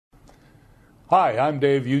Hi, I'm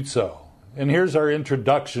Dave Utso, and here's our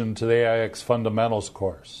introduction to the AIX Fundamentals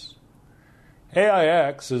course.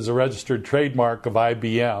 AIX is a registered trademark of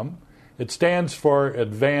IBM. It stands for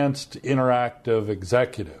Advanced Interactive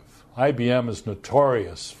Executive. IBM is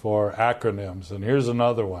notorious for acronyms, and here's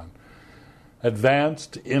another one.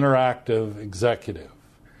 Advanced Interactive Executive.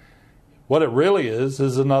 What it really is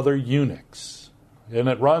another Unix, and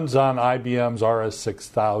it runs on IBM's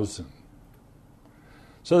RS-6000.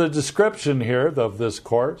 So the description here of this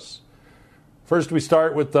course, first we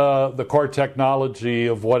start with the core technology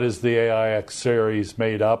of what is the AIX series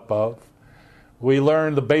made up of. We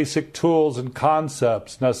learn the basic tools and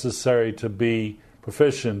concepts necessary to be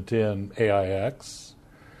proficient in AIX.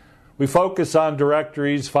 We focus on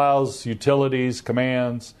directories, files, utilities,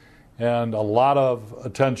 commands, and a lot of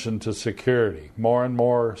attention to security. More and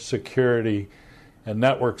more security and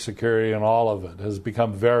network security and all of it has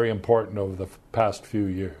become very important over the past few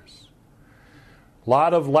years. A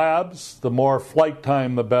lot of labs, the more flight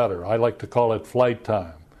time the better. I like to call it flight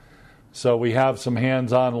time. So we have some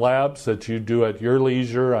hands-on labs that you do at your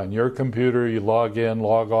leisure on your computer. You log in,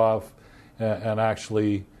 log off, and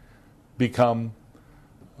actually become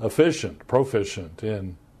proficient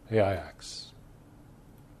in AIX.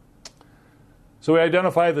 So we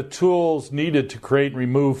identify the tools needed to create and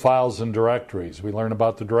remove files and directories. We learn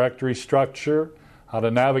about the directory structure, how to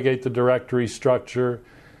navigate the directory structure.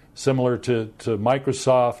 Similar to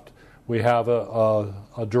Microsoft, we have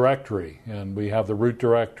a directory, and we have the root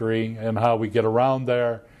directory and how we get around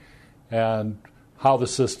there and how the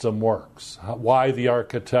system works, why the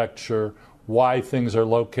architecture, why things are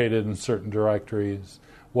located in certain directories,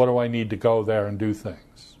 what do I need to go there and do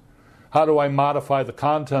things. How do I modify the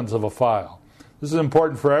contents of a file? This is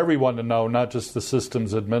important for everyone to know, not just the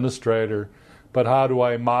systems administrator, but how do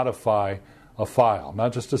I modify a file?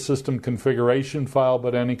 Not just a system configuration file,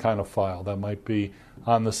 but any kind of file that might be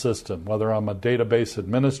on the system, whether I'm a database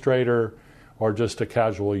administrator or just a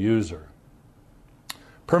casual user.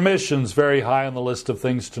 Permissions, very high on the list of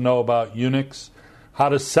things to know about Unix. How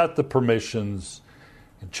to set the permissions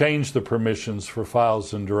and change the permissions for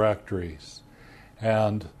files and directories.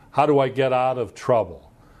 And how do I get out of trouble?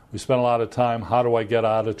 We spent a lot of time, how do I get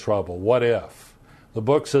out of trouble? What if? The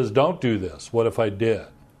book says, don't do this. What if I did?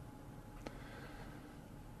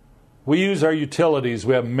 We use our utilities.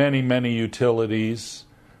 We have many, many utilities,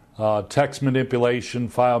 text manipulation,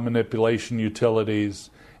 file manipulation utilities,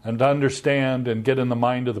 and to understand and get in the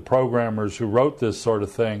mind of the programmers who wrote this sort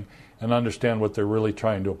of thing and understand what they're really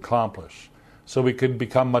trying to accomplish so we can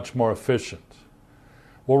become much more efficient.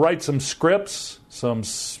 We'll write some scripts, some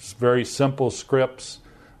very simple scripts.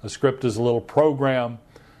 A script is a little program,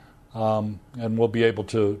 and we'll be able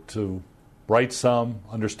to write some,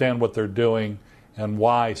 understand what they're doing, and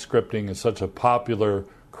why scripting is such a popular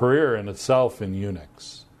career in itself in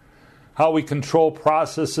Unix. How we control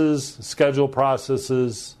processes, schedule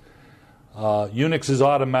processes. Unix is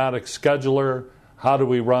automatic scheduler. How do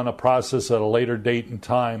we run a process at a later date and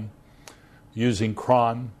time using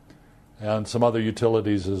cron and some other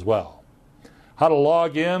utilities as well. How to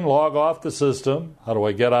log in, log off the system. How do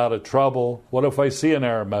I get out of trouble? What if I see an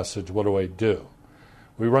error message? What do I do?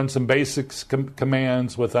 We run some basic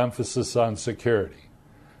commands with emphasis on security.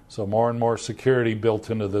 So more and more security built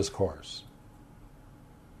into this course.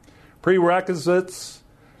 Prerequisites,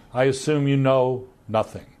 I assume you know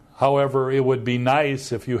nothing. However, it would be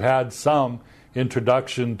nice if you had some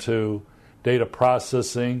introduction to data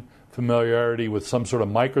processing, familiarity with some sort of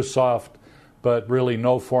Microsoft, but really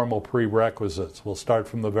no formal prerequisites. We'll start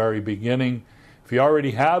from the very beginning. If you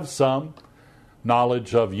already have some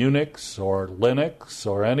knowledge of Unix or Linux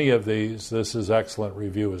or any of these, this is excellent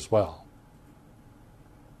review as well.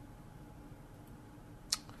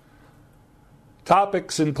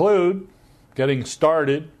 Topics include getting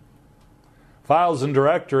started, files and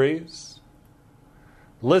directories,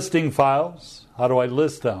 listing files. How do I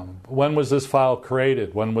list them? When was this file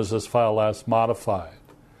created? When was this file last modified?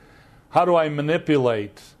 How do I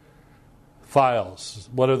manipulate files?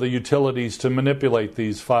 What are the utilities to manipulate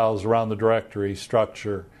these files around the directory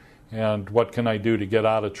structure? And what can I do to get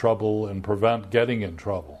out of trouble and prevent getting in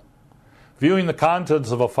trouble? Viewing the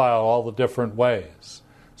contents of a file all the different ways.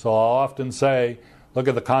 So I'll often say, look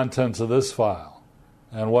at the contents of this file.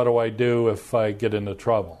 And what do I do if I get into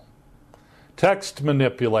trouble? Text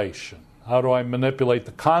manipulation. How do I manipulate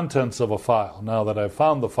the contents of a file? Now that I've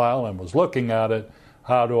found the file and was looking at it,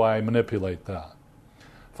 how do I manipulate that?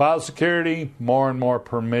 File security, more and more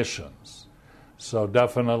permissions. So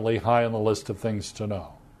definitely high on the list of things to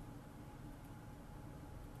know.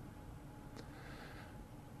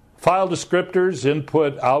 File descriptors,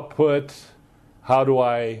 input, output, How do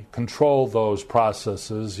I control those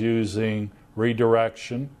processes using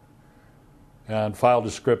redirection and file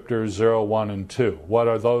descriptors 0, 1, and 2? What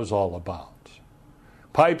are those all about?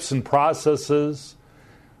 Pipes and processes.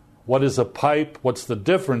 What is a pipe? What's the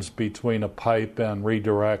difference between a pipe and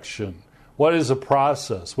redirection? What is a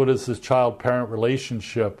process? What is this child-parent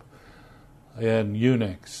relationship in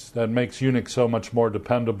Unix that makes Unix so much more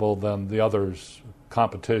dependable than the others'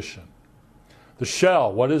 competition? The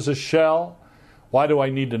shell. What is a shell? Why do I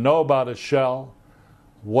need to know about a shell?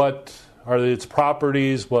 What are its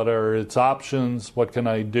properties? What are its options? What can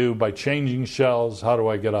I do by changing shells? How do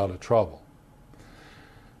I get out of trouble?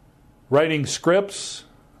 Writing scripts.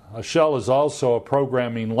 A shell is also a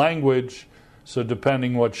programming language, so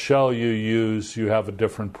depending what shell you use, you have a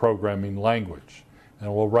different programming language.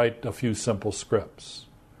 And we'll write a few simple scripts.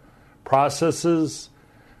 Processes,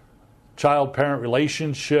 child-parent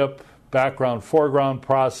relationship, background, foreground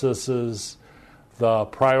processes, the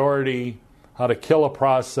priority, how to kill a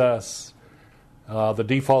process, the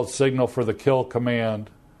default signal for the kill command,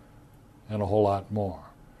 and a whole lot more.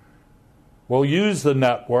 We'll use the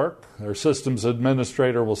network. Our systems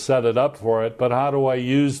administrator will set it up for it, but how do I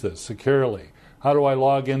use this securely? How do I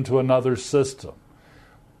log into another system?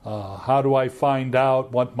 How do I find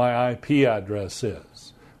out what my IP address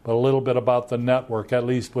is? But a little bit about the network, at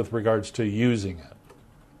least with regards to using it.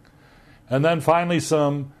 And then finally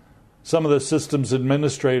some of the systems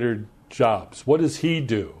administrator jobs. What does he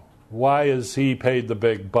do? Why is he paid the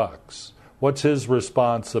big bucks? What's his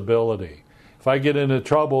responsibility? If I get into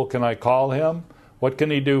trouble, can I call him? What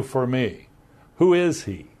can he do for me? Who is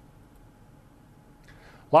he?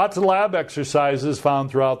 Lots of lab exercises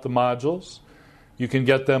found throughout the modules. You can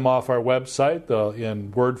get them off our website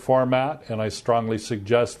in Word format, and I strongly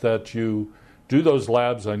suggest that you do those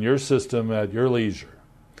labs on your system at your leisure.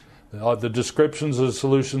 The descriptions of the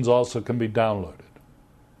solutions also can be downloaded.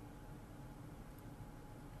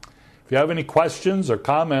 If you have any questions or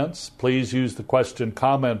comments, please use the question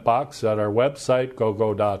comment box at our website,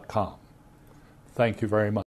 gogo.com. Thank you very much.